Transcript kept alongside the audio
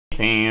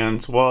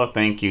fans, well,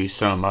 thank you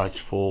so much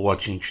for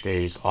watching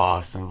today's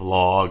awesome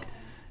vlog.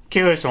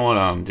 Curious on what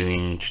I'm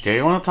doing today,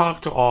 I want to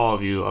talk to all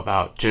of you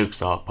about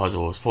jigsaw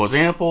puzzles. For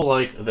example,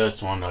 like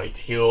this one right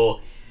here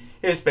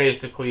is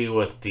basically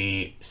with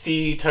the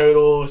sea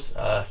turtles,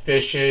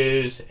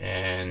 fishes,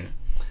 and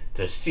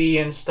the sea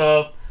and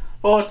stuff.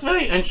 But what's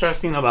very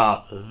interesting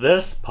about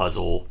this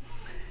puzzle,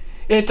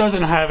 it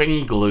doesn't have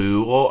any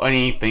glue or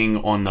anything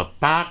on the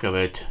back of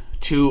it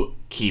to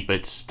keep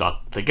it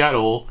stuck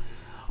together.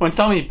 When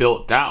somebody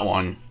built that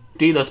one,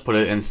 they just put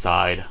it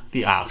inside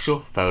the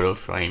actual photo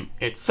frame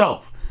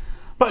itself.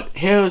 But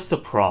here's the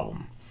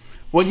problem.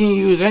 When you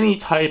use any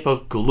type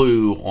of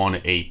glue on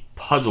a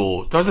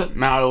puzzle, doesn't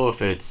matter if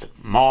it's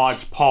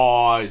Mod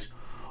Podge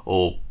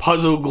or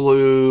puzzle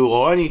glue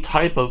or any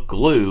type of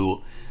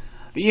glue,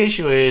 the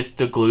issue is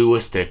the glue will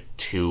stick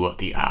to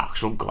the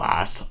actual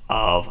glass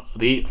of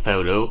the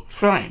photo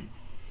frame.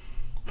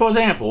 For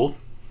example,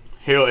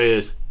 here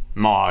is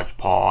Mod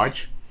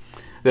Podge.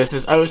 This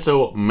is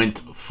also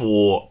meant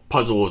for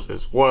puzzles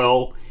as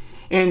well,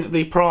 and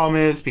the problem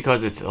is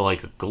because it's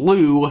like a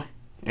glue,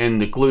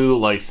 and the glue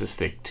likes to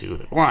stick to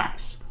the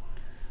glass.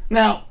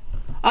 Now,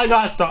 I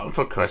got something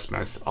for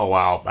Christmas a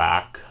while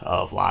back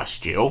of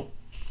last year,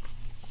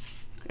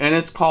 and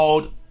it's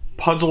called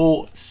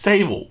Puzzle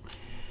Sable.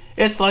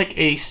 It's like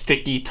a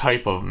sticky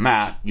type of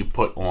mat you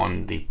put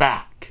on the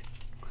back.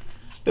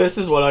 This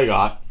is what I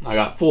got. I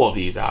got 4 of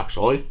these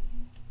actually.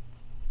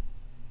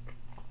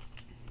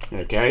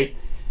 Okay,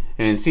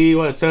 and see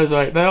what it says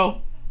right there?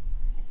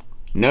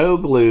 No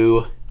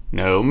glue,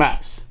 no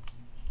mess.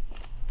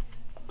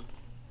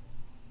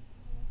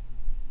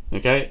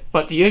 Okay,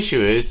 but the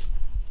issue is,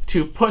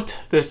 to put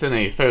this in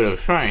a photo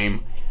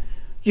frame,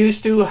 you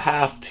still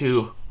have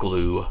to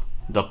glue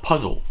the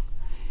puzzle.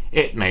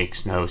 It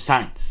makes no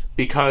sense,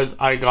 because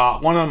I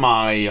got one of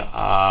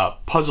my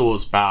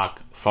puzzles back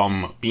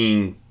from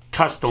being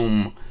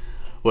custom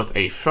with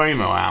a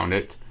frame around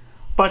it,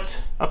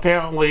 but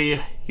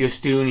apparently you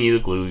still need to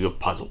glue your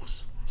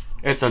puzzles.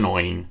 It's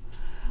annoying.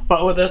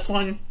 But with this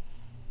one,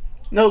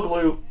 no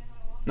glue,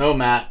 no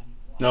mat,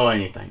 no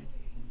anything.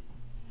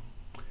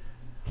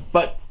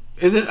 But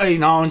isn't a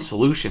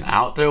non-solution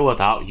out there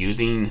without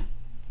using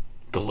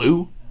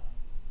glue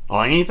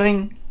or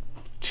anything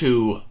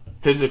to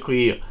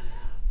physically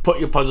put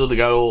your puzzle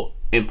together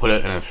and put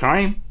it in a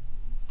frame?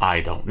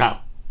 I don't know.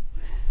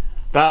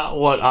 That's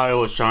what I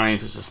was trying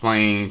to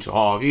explain to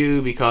all of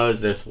you,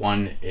 because this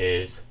one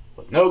is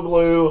with no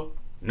glue,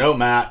 no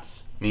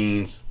mats,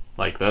 means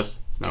like this,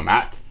 no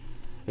mat.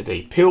 It's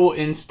a peel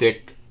and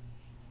stick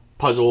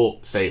puzzle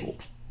sable.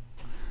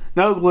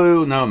 No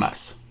glue, no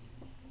mess.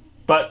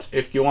 But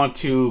if you want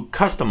to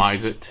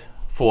customize it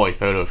for a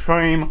photo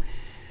frame,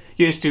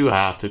 you still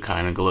have to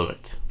kind of glue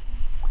it.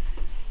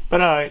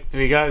 But alright, if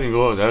you guys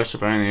enjoy this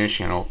supporting this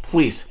channel,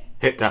 please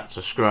hit that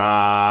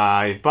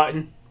subscribe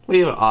button.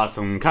 Leave an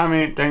awesome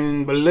comment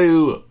down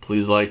below.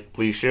 Please like,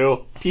 please share.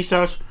 Peace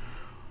out.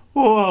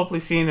 We'll hopefully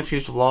see you in the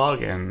future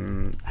vlog,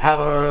 and have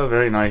a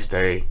very nice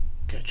day.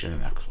 Catch you in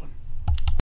the next one.